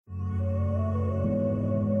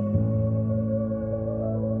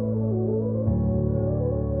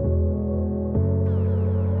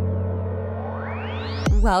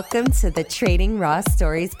Welcome to the Trading Raw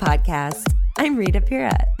Stories podcast. I'm Rita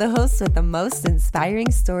Pira, the host with the most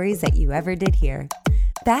inspiring stories that you ever did hear.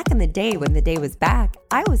 Back in the day when the day was back,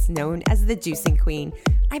 I was known as the Juicing Queen.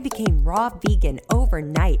 I became raw vegan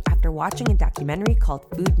overnight after watching a documentary called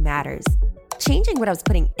Food Matters. Changing what I was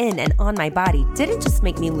putting in and on my body didn't just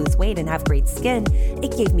make me lose weight and have great skin.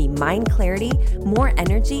 It gave me mind clarity, more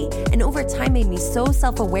energy, and over time made me so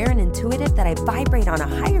self-aware and intuitive that I vibrate on a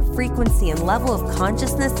higher frequency and level of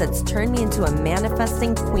consciousness that's turned me into a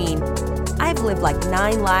manifesting queen. I've lived like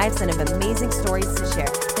 9 lives and have amazing stories to share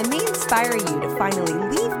that may inspire you to finally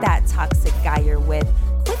leave that toxic guy you're with,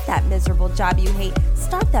 quit that miserable job you hate,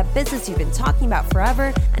 start that business you've been talking about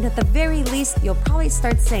forever, and at the very least, you'll probably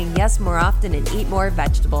start saying yes more often and eat more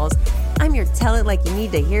vegetables. I'm your tell it like you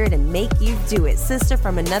need to hear it and make you do it, sister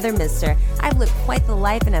from another mister. I've lived quite the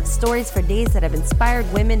life and have stories for days that have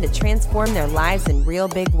inspired women to transform their lives in real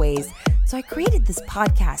big ways. So I created this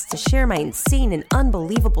podcast to share my insane and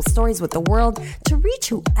unbelievable stories with the world to reach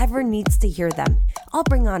whoever needs to hear them. I'll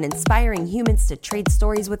bring on inspiring humans to trade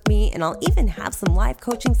stories with me, and I'll even have some live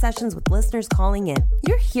coaching sessions with listeners calling in.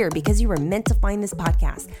 You're here because you were meant to find this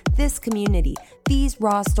podcast, this community, these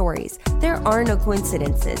raw stories. There are no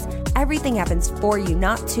coincidences. Everything happens for you,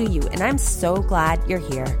 not to you, and I'm so glad you're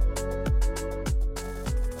here.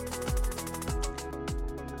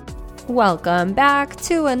 Welcome back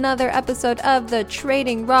to another episode of the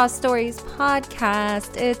Trading Raw Stories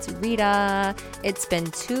podcast. It's Rita. It's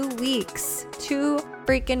been 2 weeks, 2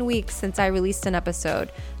 freaking weeks since I released an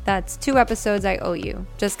episode. That's 2 episodes I owe you.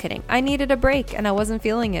 Just kidding. I needed a break and I wasn't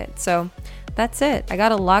feeling it. So that's it. I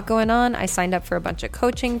got a lot going on. I signed up for a bunch of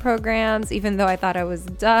coaching programs, even though I thought I was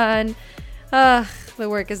done. The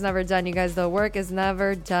work is never done, you guys. The work is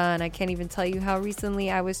never done. I can't even tell you how recently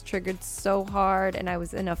I was triggered so hard and I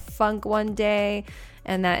was in a funk one day,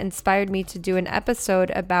 and that inspired me to do an episode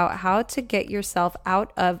about how to get yourself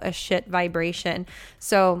out of a shit vibration.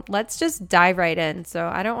 So let's just dive right in. So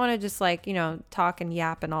I don't want to just talk and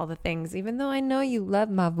yap and all the things, even though I know you love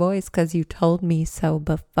my voice because you told me so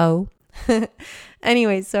before.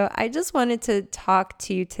 Anyway, so I just wanted to talk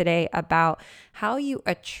to you today about how you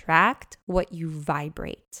attract what you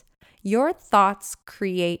vibrate. Your thoughts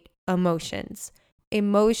create emotions.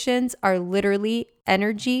 Emotions are literally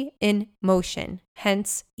energy in motion,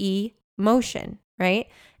 hence emotion, right?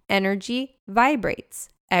 Energy vibrates.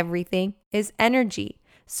 Everything is energy.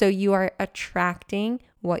 So you are attracting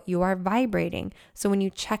what you are vibrating. So when you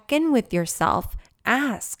check in with yourself,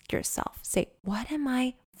 ask yourself, say, what am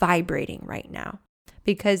I vibrating right now?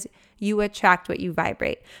 Because you attract what you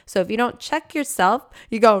vibrate. So if you don't check yourself,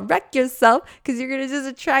 you're going to wreck yourself because you're going to just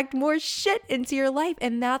attract more shit into your life.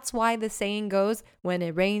 And that's why the saying goes, when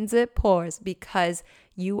it rains, it pours, because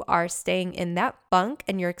you are staying in that funk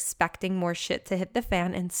and you're expecting more shit to hit the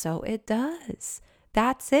fan. And so it does.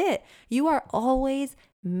 That's it. You are always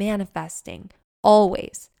manifesting.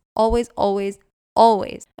 Always, always, always,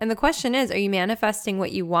 always. And the question is, are you manifesting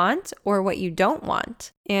what you want or what you don't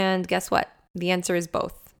want? And guess what? The answer is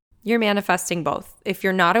both. You're manifesting both if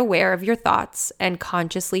you're not aware of your thoughts and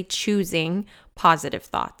consciously choosing positive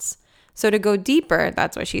thoughts. So to go deeper,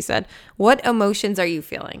 that's what she said, what emotions are you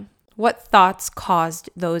feeling? What thoughts caused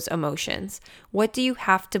those emotions? What do you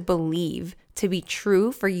have to believe to be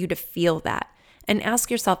true for you to feel that? And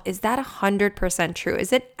ask yourself, is that 100% true?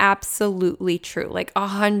 Is it absolutely true? Like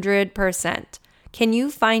 100%? Can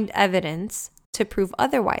you find evidence to prove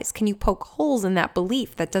otherwise? Can you poke holes in that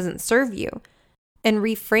belief that doesn't serve you and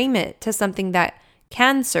reframe it to something that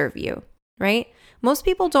can serve you, right? Most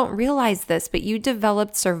people don't realize this, but you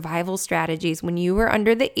developed survival strategies when you were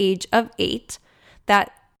under the age of 8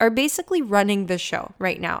 that are basically running the show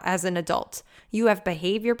right now as an adult. You have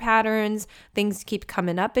behavior patterns, things keep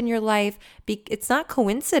coming up in your life. It's not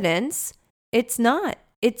coincidence. It's not.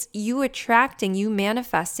 It's you attracting, you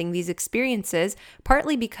manifesting these experiences,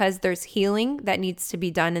 partly because there's healing that needs to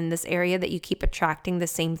be done in this area that you keep attracting the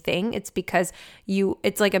same thing. It's because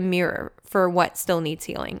it's like a mirror for what still needs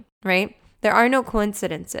healing, right? There are no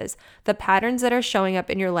coincidences. The patterns that are showing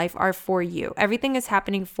up in your life are for you. Everything is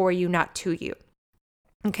happening for you, not to you.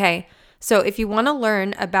 Okay, so if you want to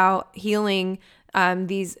learn about healing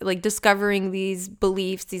these, like discovering these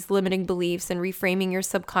beliefs, these limiting beliefs, and reframing your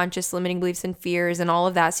subconscious limiting beliefs and fears and all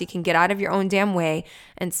of that so you can get out of your own damn way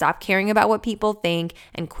and stop caring about what people think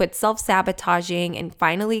and quit self-sabotaging and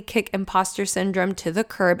finally kick imposter syndrome to the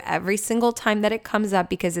curb every single time that it comes up,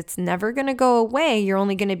 because it's never going to go away. You're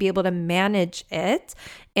only going to be able to manage it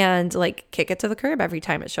and like kick it to the curb every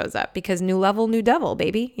time it shows up, because new level, new devil,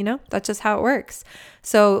 baby. That's just how it works.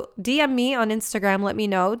 So DM me on Instagram. Let me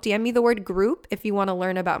know. DM me the word group if you want to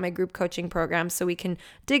learn about my group coaching program, so we can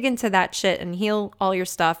dig into that shit and heal all your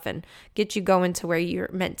stuff and get you going to where you're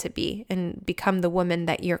meant to be and become the woman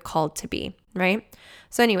that you're called to be, right?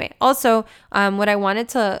 So anyway, also what I wanted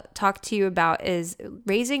to talk to you about is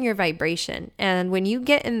raising your vibration. And when you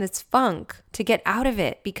get in this funk, to get out of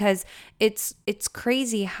it, because it's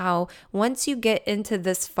crazy how once you get into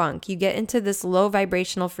this funk, you get into this low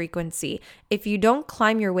vibrational frequency, if you don't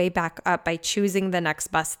climb your way back up by choosing the next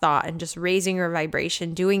best thought and just raising your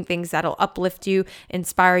vibration, doing things that'll uplift you,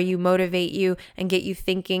 inspire you, motivate you, and get you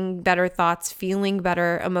thinking better thoughts, feeling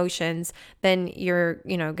better emotions, then you're,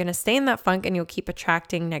 going to stay in that funk and you'll keep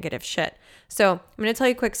attracting negative shit. So I'm going to tell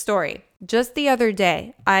you a quick story. Just the other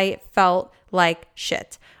day, I felt like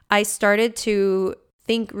shit. I started to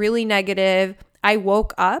think really negative. I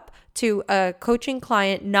woke up to a coaching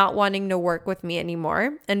client not wanting to work with me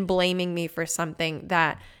anymore and blaming me for something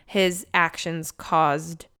that his actions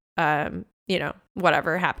caused,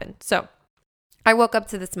 whatever happened. So I woke up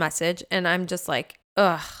to this message and I'm just like,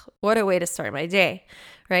 ugh, what a way to start my day,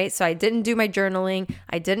 right? So I didn't do my journaling.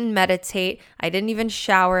 I didn't meditate. I didn't even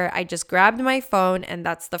shower. I just grabbed my phone and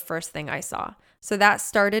that's the first thing I saw. So that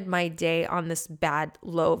started my day on this bad,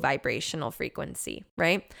 low vibrational frequency,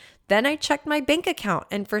 right? Then I checked my bank account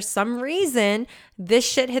and for some reason, this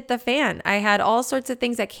shit hit the fan. I had all sorts of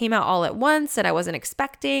things that came out all at once that I wasn't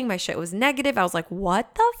expecting. My shit was negative. I was like,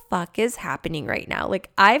 what the fuck is happening right now? Like,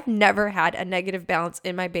 I've never had a negative balance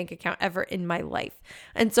in my bank account ever in my life.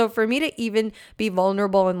 And so for me to even be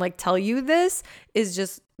vulnerable and like tell you this is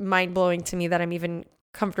just mind blowing to me that I'm even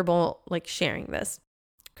comfortable like sharing this.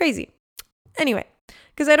 Crazy. Anyway,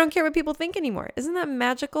 because I don't care what people think anymore. Isn't that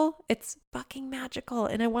magical? It's fucking magical.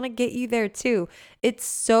 And I want to get you there too. It's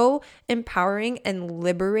so empowering and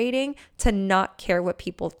liberating to not care what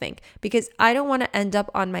people think, because I don't want to end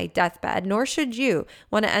up on my deathbed, nor should you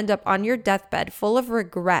want to end up on your deathbed full of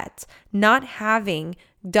regret, not having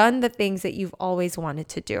done the things that you've always wanted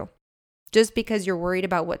to do. Just because you're worried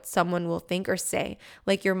about what someone will think or say,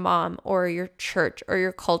 like your mom or your church or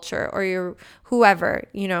your culture or your whoever,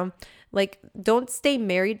 Like, don't stay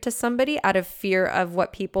married to somebody out of fear of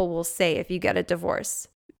what people will say if you get a divorce.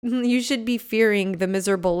 You should be fearing the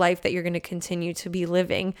miserable life that you're going to continue to be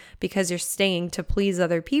living because you're staying to please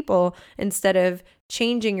other people instead of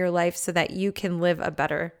changing your life so that you can live a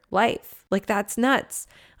better life. Like, that's nuts.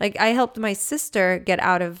 Like, I helped my sister get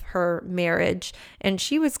out of her marriage and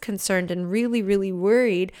she was concerned and really, really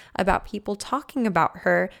worried about people talking about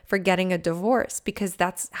her for getting a divorce, because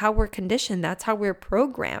that's how we're conditioned. That's how we're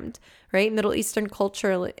programmed, right? Middle Eastern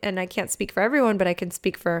culture, and I can't speak for everyone, but I can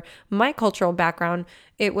speak for my cultural background.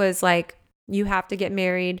 It was like, you have to get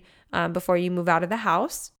married before you move out of the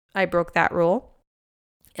house. I broke that rule.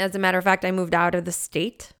 As a matter of fact, I moved out of the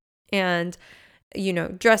state and,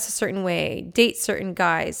 dress a certain way, date certain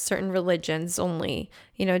guys, certain religions only,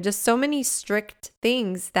 just so many strict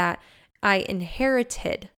things that I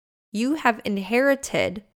inherited. You have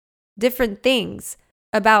inherited different things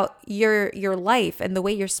about your life and the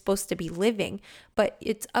way you're supposed to be living, but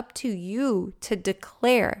it's up to you to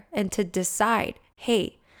declare and to decide,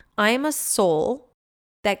 hey, I am a soul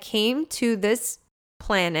that came to this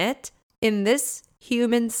planet in this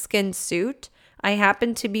human skin suit. I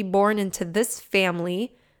happen to be born into this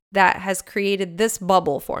family that has created this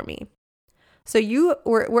bubble for me. So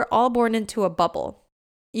we're all born into a bubble.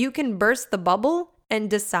 You can burst the bubble and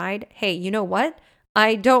decide, hey, you know what?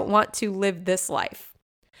 I don't want to live this life,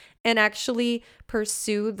 and actually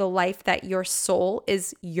pursue the life that your soul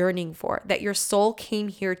is yearning for, that your soul came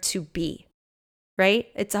here to be, right?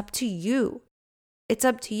 It's up to you. It's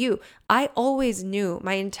up to you. I always knew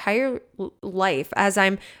my entire life, as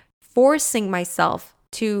I'm forcing myself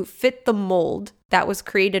to fit the mold that was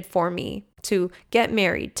created for me, to get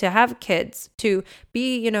married, to have kids, to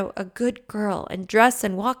be, a good girl and dress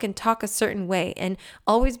and walk and talk a certain way, and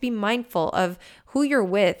always be mindful of who you're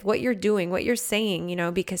with, what you're doing, what you're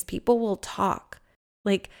saying, because people will talk.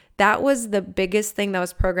 Like, that was the biggest thing that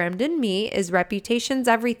was programmed in me, is reputation's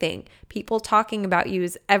everything. People talking about you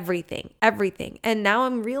is everything. And now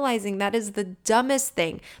I'm realizing that is the dumbest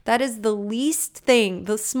thing. That is the least thing,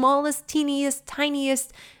 the smallest, teeniest,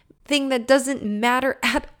 tiniest thing that doesn't matter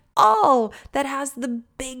at all. That has the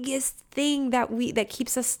biggest thing that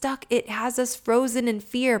keeps us stuck. It has us frozen in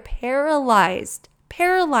fear, paralyzed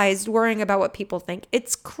worrying about what people think.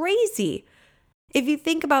 It's crazy. If you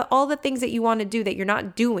think about all the things that you want to do that you're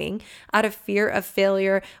not doing out of fear of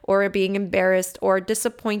failure or being embarrassed or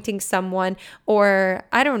disappointing someone, or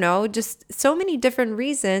I don't know, just so many different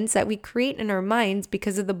reasons that we create in our minds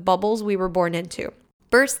because of the bubbles we were born into.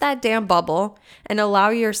 Burst that damn bubble and allow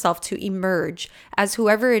yourself to emerge as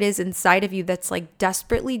whoever it is inside of you that's like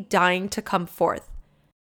desperately dying to come forth.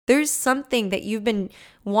 There's something that you've been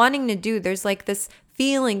wanting to do. There's like this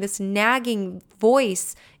feeling, this nagging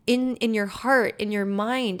voice in your heart, in your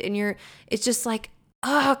mind, it's just like,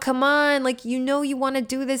 oh, come on. Like, you want to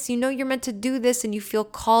do this, you're meant to do this, and you feel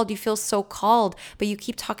called, you feel so called, but you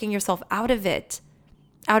keep talking yourself out of it,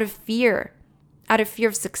 out of fear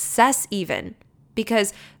of success even,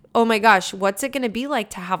 because oh my gosh, what's it going to be like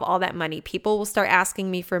to have all that money? People will start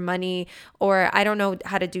asking me for money, or I don't know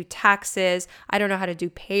how to do taxes. I don't know how to do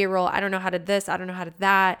payroll. I don't know how to this. I don't know how to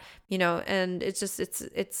that, and it's just,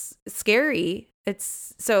 it's scary.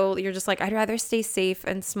 So you're just like, I'd rather stay safe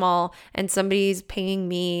and small and somebody's paying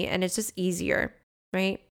me and it's just easier,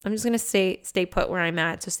 right? I'm just going to stay put where I'm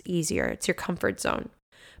at. It's just easier. It's your comfort zone.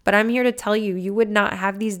 But I'm here to tell you, you would not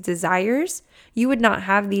have these desires. You would not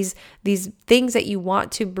have these things that you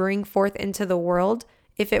want to bring forth into the world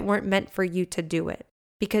if it weren't meant for you to do it.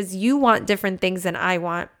 Because you want different things than I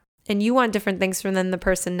want. And you want different things from than the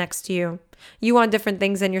person next to you. You want different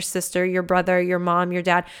things than your sister, your brother, your mom, your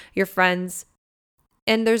dad, your friends.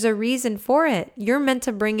 And there's a reason for it. You're meant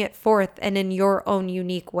to bring it forth and in your own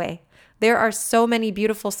unique way. There are so many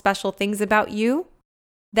beautiful, special things about you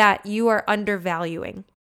that you are undervaluing,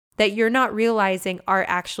 that you're not realizing are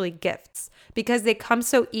actually gifts because they come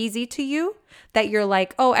so easy to you that you're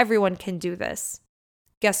like, oh, everyone can do this.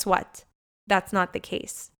 Guess what? That's not the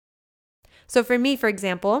case. So for me, for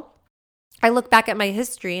example, I look back at my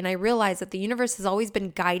history and I realize that the universe has always been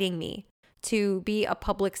guiding me to be a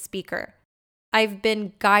public speaker. I've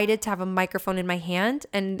been guided to have a microphone in my hand,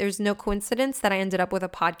 and there's no coincidence that I ended up with a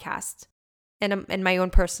podcast and my own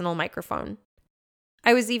personal microphone.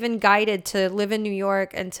 I was even guided to live in New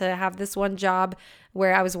York and to have this one job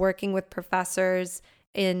where I was working with professors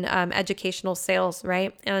in educational sales,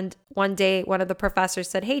 right? And one day, one of the professors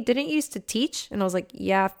said, hey, didn't you used to teach? And I was like,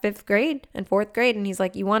 yeah, 5th grade and 4th grade. And he's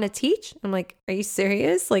like, you want to teach? I'm like, are you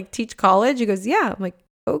serious? Like, teach college? He goes, yeah. I'm like,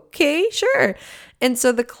 okay, sure. And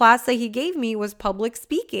so the class that he gave me was public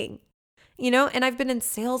speaking, and I've been in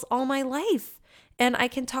sales all my life, and I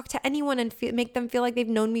can talk to anyone and make them feel like they've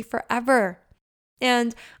known me forever.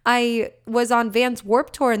 And I was on Vans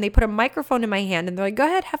Warped Tour and they put a microphone in my hand and they're like, go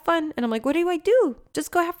ahead, have fun. And I'm like, what do I do?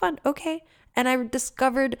 Just go have fun. Okay. And I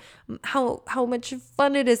discovered how much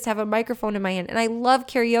fun it is to have a microphone in my hand. And I love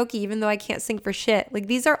karaoke, even though I can't sing for shit. Like,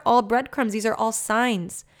 these are all breadcrumbs. These are all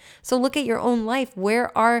signs. So look at your own life.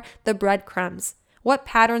 Where are the breadcrumbs? What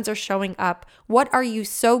patterns are showing up? What are you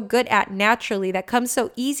so good at naturally that comes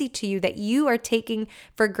so easy to you that you are taking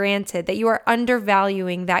for granted, that you are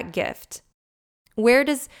undervaluing that gift? Where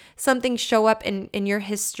does something show up in your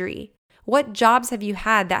history? What jobs have you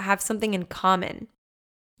had that have something in common?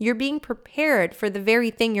 You're being prepared for the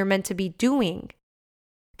very thing you're meant to be doing.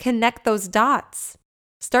 Connect those dots.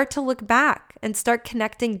 Start to look back and start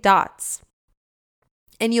connecting dots.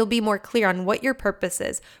 And you'll be more clear on what your purpose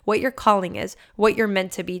is, what your calling is, what you're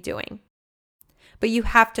meant to be doing. But you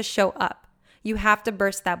have to show up. You have to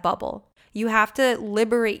burst that bubble. You have to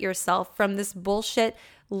liberate yourself from this bullshit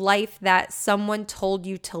life that someone told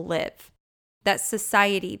you to live. That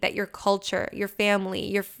society, that your culture, your family,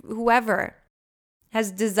 your whoever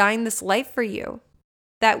has designed this life for you.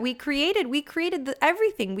 That we created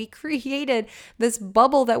everything. We created this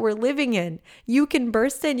bubble that we're living in. You can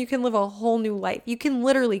burst in, you can live a whole new life. You can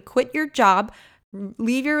literally quit your job,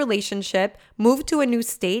 leave your relationship, move to a new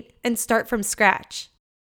state, and start from scratch.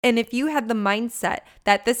 And if you had the mindset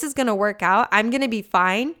that this is going to work out, I'm going to be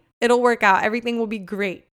fine, it'll work out, everything will be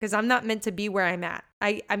great because I'm not meant to be where I'm at.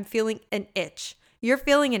 I'm feeling an itch. You're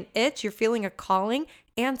feeling an itch, you're feeling a calling,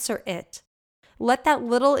 answer it. Let that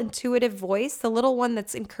little intuitive voice, the little one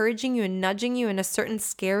that's encouraging you and nudging you in a certain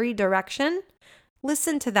scary direction,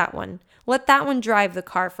 listen to that one. Let that one drive the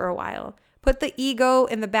car for a while. Put the ego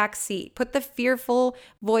in the back seat. Put the fearful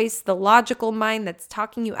voice, the logical mind that's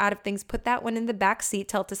talking you out of things, put that one in the back seat.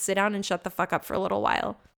 Tell it to sit down and shut the fuck up for a little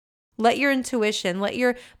while. Let your intuition, let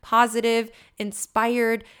your positive,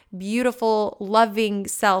 inspired, beautiful, loving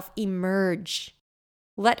self emerge.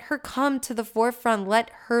 Let her come to the forefront.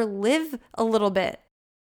 Let her live a little bit.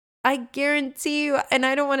 I guarantee you, and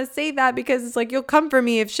I don't want to say that because it's like you'll come for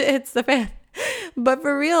me if shit hits the fan. But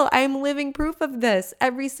for real, I'm living proof of this.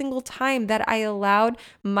 Every single time that I allowed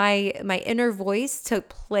my inner voice to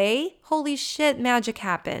play, holy shit, magic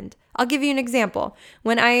happened. I'll give you an example.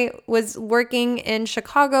 When I was working in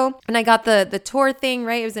Chicago and I got the tour thing,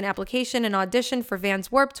 right? It was an application, an audition for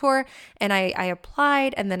Vans Warped Tour. And I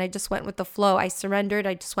applied and then I just went with the flow. I surrendered.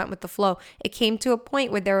 I just went with the flow. It came to a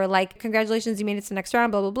point where they were like, congratulations, you made it to the next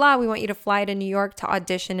round, blah, blah, blah. We want you to fly to New York to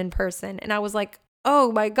audition in person. And I was like,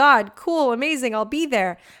 oh my God, cool, amazing. I'll be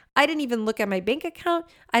there. I didn't even look at my bank account.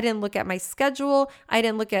 I didn't look at my schedule. I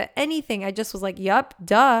didn't look at anything. I just was like, yup,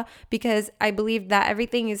 duh, because I believe that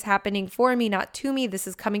everything is happening for me, not to me. This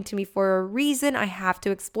is coming to me for a reason. I have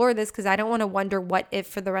to explore this because I don't want to wonder what if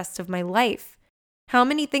for the rest of my life. How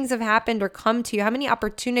many things have happened or come to you? How many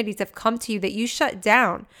opportunities have come to you that you shut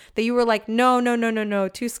down, that you were like, no,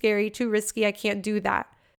 too scary, too risky. I can't do that.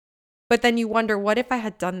 But then you wonder, what if I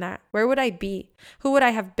had done that? Where would I be? Who would I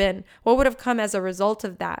have been? What would have come as a result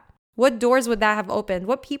of that? What doors would that have opened?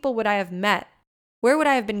 What people would I have met? Where would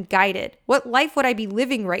I have been guided? What life would I be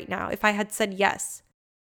living right now if I had said yes?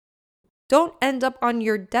 Don't end up on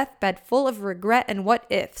your deathbed full of regret and what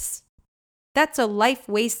ifs. That's a life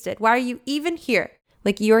wasted. Why are you even here?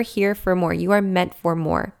 Like, you're here for more. You are meant for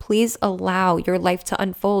more. Please allow your life to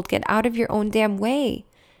unfold. Get out of your own damn way.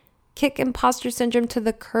 Kick imposter syndrome to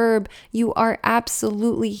the curb. You are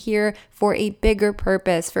absolutely here for a bigger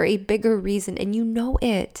purpose, for a bigger reason, and you know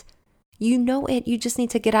it. You know it. You just need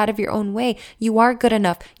to get out of your own way. You are good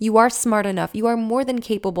enough. You are smart enough. You are more than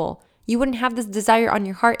capable. You wouldn't have this desire on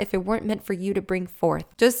your heart if it weren't meant for you to bring forth.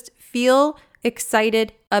 Just feel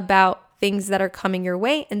excited about things that are coming your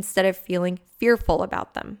way instead of feeling fearful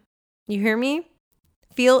about them. You hear me?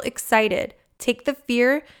 Feel excited. Take the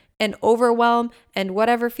fear and overwhelm and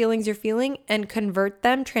whatever feelings you're feeling and convert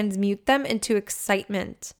them, transmute them into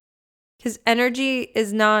excitement. Because energy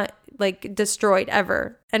is not like destroyed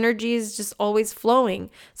ever. Energy is just always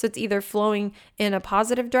flowing. So it's either flowing in a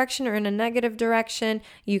positive direction or in a negative direction.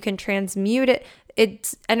 You can transmute it.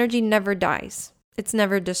 It's energy never dies. It's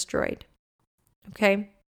never destroyed.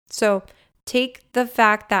 Okay? So take the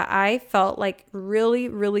fact that I felt like really,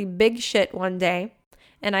 really big shit one day,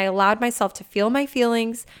 and I allowed myself to feel my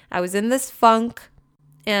feelings. I was in this funk,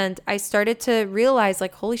 and I started to realize,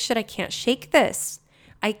 like, holy shit, I can't shake this.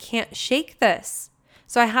 I can't shake this.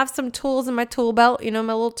 So I have some tools in my tool belt, my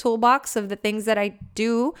little toolbox of the things that I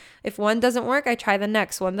do. If one doesn't work, I try the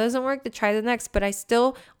next. One doesn't work, I try the next. But I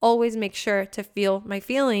still always make sure to feel my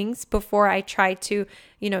feelings before I try to,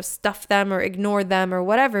 stuff them or ignore them or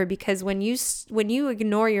whatever. Because when you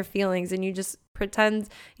ignore your feelings and you just pretend,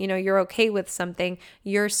 you're okay with something,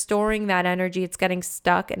 you're storing that energy. It's getting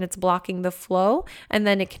stuck and it's blocking the flow. And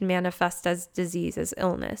then it can manifest as disease, as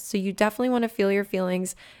illness. So you definitely want to feel your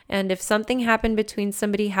feelings. And if something happened between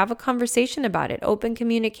somebody, have a conversation about it. Open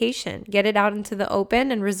communication. Get it out into the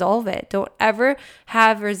open and resolve it. Don't ever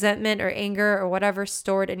have resentment or anger or whatever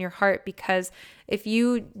stored in your heart, because if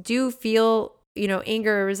you do feel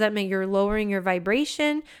anger or resentment, you're lowering your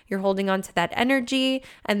vibration, you're holding on to that energy,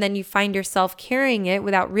 and then you find yourself carrying it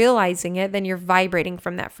without realizing it, then you're vibrating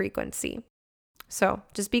from that frequency. So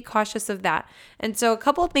just be cautious of that. And so a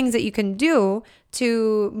couple of things that you can do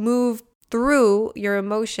to move through your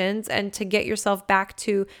emotions and to get yourself back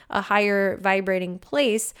to a higher vibrating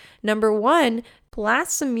place. Number one,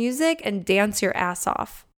 blast some music and dance your ass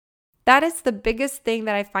off. That is the biggest thing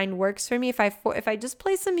that I find works for me. If I just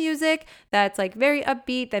play some music that's like very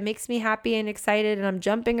upbeat, that makes me happy and excited, and I'm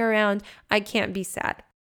jumping around, I can't be sad.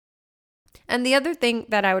 And the other thing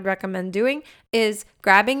that I would recommend doing is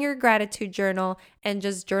grabbing your gratitude journal and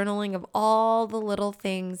just journaling of all the little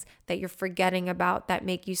things that you're forgetting about that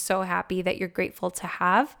make you so happy, that you're grateful to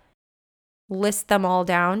have. List them all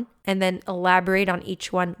down and then elaborate on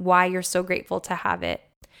each one, why you're so grateful to have it.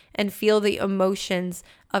 And feel the emotions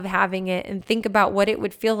of having it, and think about what it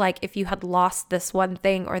would feel like if you had lost this one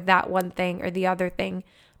thing or that one thing or the other thing,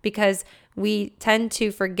 because we tend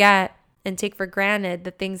to forget and take for granted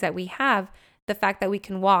the things that we have, the fact that we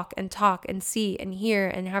can walk and talk and see and hear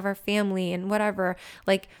and have our family and whatever,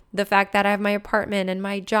 like the fact that I have my apartment and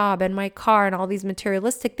my job and my car and all these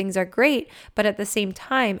materialistic things are great. But at the same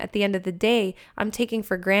time, at the end of the day, I'm taking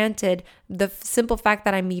for granted the simple fact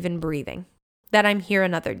that I'm even breathing, that I'm here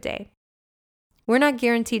another day. We're not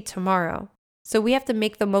guaranteed tomorrow. So we have to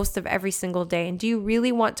make the most of every single day. And do you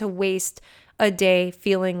really want to waste a day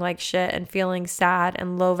feeling like shit and feeling sad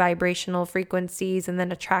and low vibrational frequencies and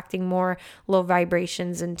then attracting more low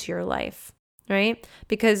vibrations into your life, right?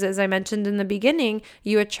 Because as I mentioned in the beginning,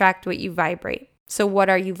 you attract what you vibrate. So what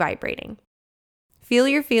are you vibrating? Feel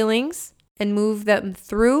your feelings and move them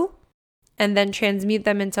through, and then transmute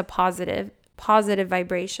them into positive positive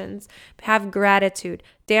vibrations, have gratitude,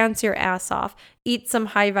 dance your ass off, eat some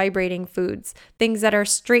high vibrating foods, things that are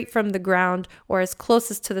straight from the ground or as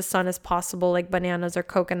closest to the sun as possible, like bananas or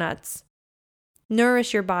coconuts.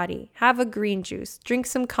 Nourish your body, have a green juice, drink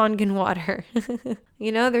some Kangen water.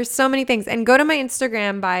 There's so many things. And go to my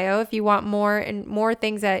Instagram bio if you want more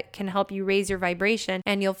things that can help you raise your vibration,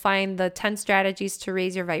 and you'll find the 10 strategies to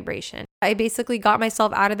raise your vibration. I basically got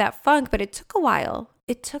myself out of that funk, but it took a while.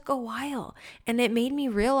 And it made me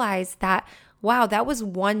realize that, wow, that was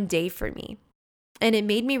one day for me. And it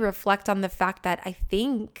made me reflect on the fact that I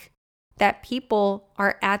think that people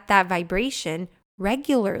are at that vibration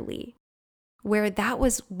regularly, where that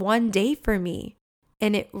was one day for me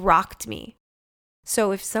and it rocked me.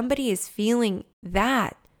 So if somebody is feeling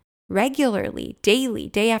that regularly, daily,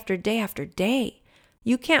 day after day after day,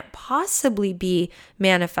 you can't possibly be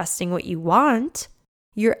manifesting what you want.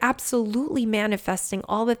 You're absolutely manifesting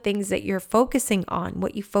all the things that you're focusing on.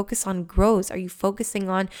 What you focus on grows. Are you focusing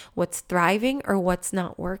on what's thriving or what's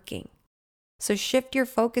not working? So shift your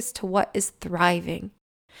focus to what is thriving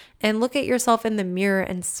and look at yourself in the mirror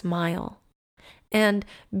and smile. And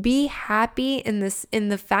be happy in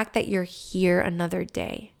the fact that you're here another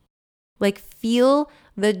day. Like, feel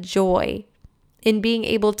the joy in being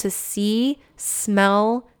able to see,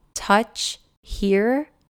 smell, touch, hear.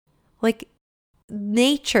 Like,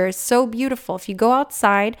 nature is so beautiful. If you go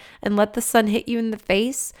outside and let the sun hit you in the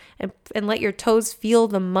face and let your toes feel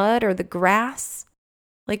the mud or the grass,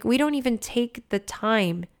 like, we don't even take the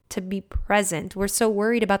time to be present. We're so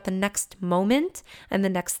worried about the next moment and the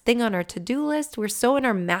next thing on our to-do list. We're so in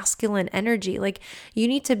our masculine energy. Like, you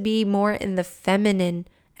need to be more in the feminine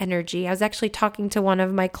energy. I was actually talking to one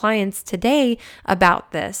of my clients today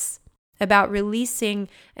about this, about releasing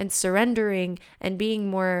and surrendering and being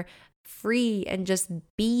more free and just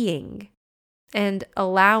being and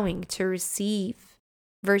allowing to receive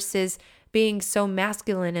versus being so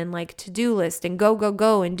masculine and like to-do list and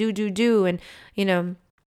go and do and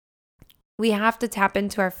we have to tap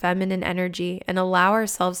into our feminine energy and allow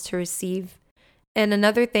ourselves to receive. And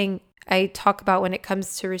another thing I talk about when it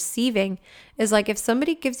comes to receiving is like, if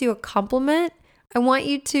somebody gives you a compliment, I want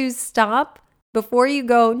you to stop before you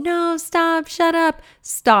go, no, stop, shut up,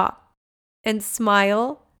 stop, and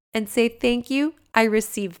smile and say, thank you, I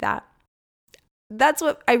received that. That's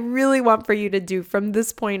what I really want for you to do from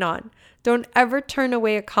this point on. Don't ever turn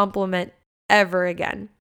away a compliment ever again.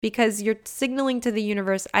 Because you're signaling to the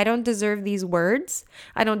universe, I don't deserve these words.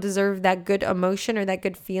 I don't deserve that good emotion or that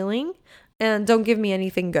good feeling. And don't give me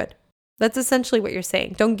anything good. That's essentially what you're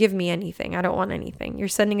saying. Don't give me anything. I don't want anything. You're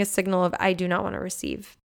sending a signal of I do not want to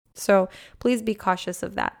receive. So please be cautious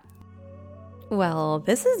of that. Well,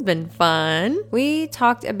 this has been fun. We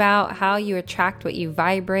talked about how you attract what you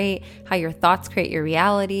vibrate, how your thoughts create your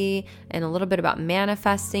reality, and a little bit about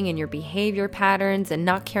manifesting and your behavior patterns and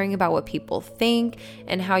not caring about what people think,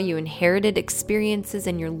 and how you inherited experiences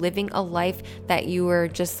and you're living a life that you were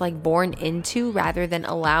just like born into rather than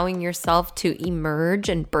allowing yourself to emerge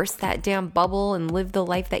and burst that damn bubble and live the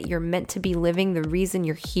life that you're meant to be living, the reason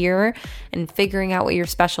you're here, and figuring out what your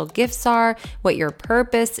special gifts are, what your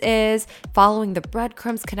purpose is, following the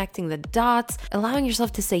breadcrumbs, connecting the dots, allowing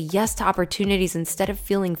yourself to say yes to opportunities instead of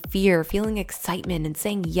feeling fear, feeling excitement and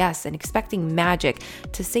saying yes and expecting magic,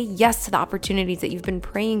 to say yes to the opportunities that you've been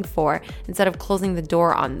praying for instead of closing the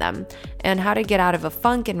door on them, and how to get out of a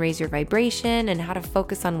funk and raise your vibration, and how to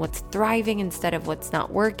focus on what's thriving instead of what's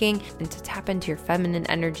not working, and to tap into your feminine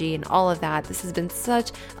energy and all of that. This has been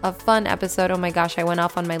such a fun episode. Oh my gosh, I went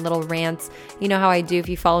off on my little rants. You know how I do if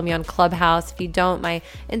you follow me on Clubhouse. If you don't, my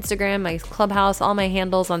Instagram, my Clubhouse, all my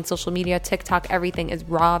handles on social media, TikTok, everything is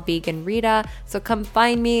Raw Vegan Rita. So come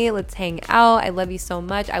find me. Let's hang out. I love you so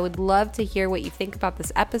much. I would love to hear what you think about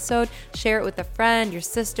this episode. Share it with a friend, your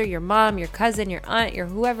sister, your mom, your cousin, your aunt, your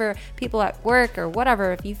whoever, people at work or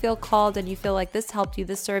whatever. If you feel called and you feel like this helped you,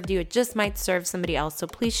 this served you, it just might serve somebody else. So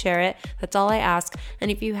please share it. That's all I ask. And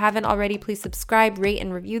if you haven't already, please subscribe, rate,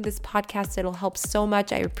 and review this podcast. It'll help so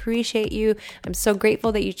much. I appreciate you. I'm so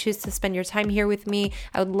grateful that you choose to spend your time here with me.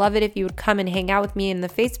 I would love it if you would come and hang out with me in the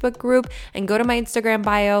Facebook group and go to my Instagram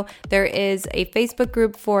bio. There is a Facebook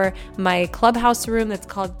group for my Clubhouse room that's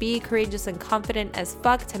called Be Courageous and Confident as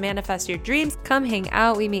Fuck to Manifest Your Dreams. Come hang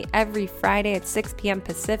out. We meet every Friday at 6 p.m.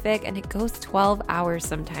 Pacific, and it goes 12 hours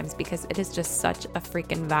sometimes because it is just such a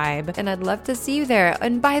freaking vibe. And I'd love to see you there.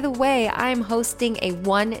 And by the way, I'm hosting a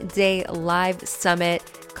one-day live summit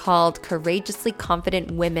called Courageously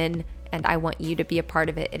Confident Women and I want you to be a part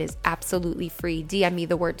of it. It is absolutely free. DM me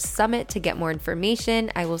the word summit to get more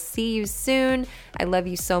information. I will see you soon. I love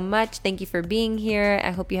you so much. Thank you for being here.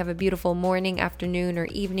 I hope you have a beautiful morning, afternoon, or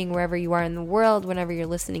evening, wherever you are in the world, whenever you're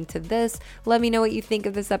listening to this. Let me know what you think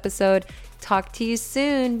of this episode. Talk to you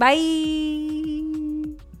soon. Bye.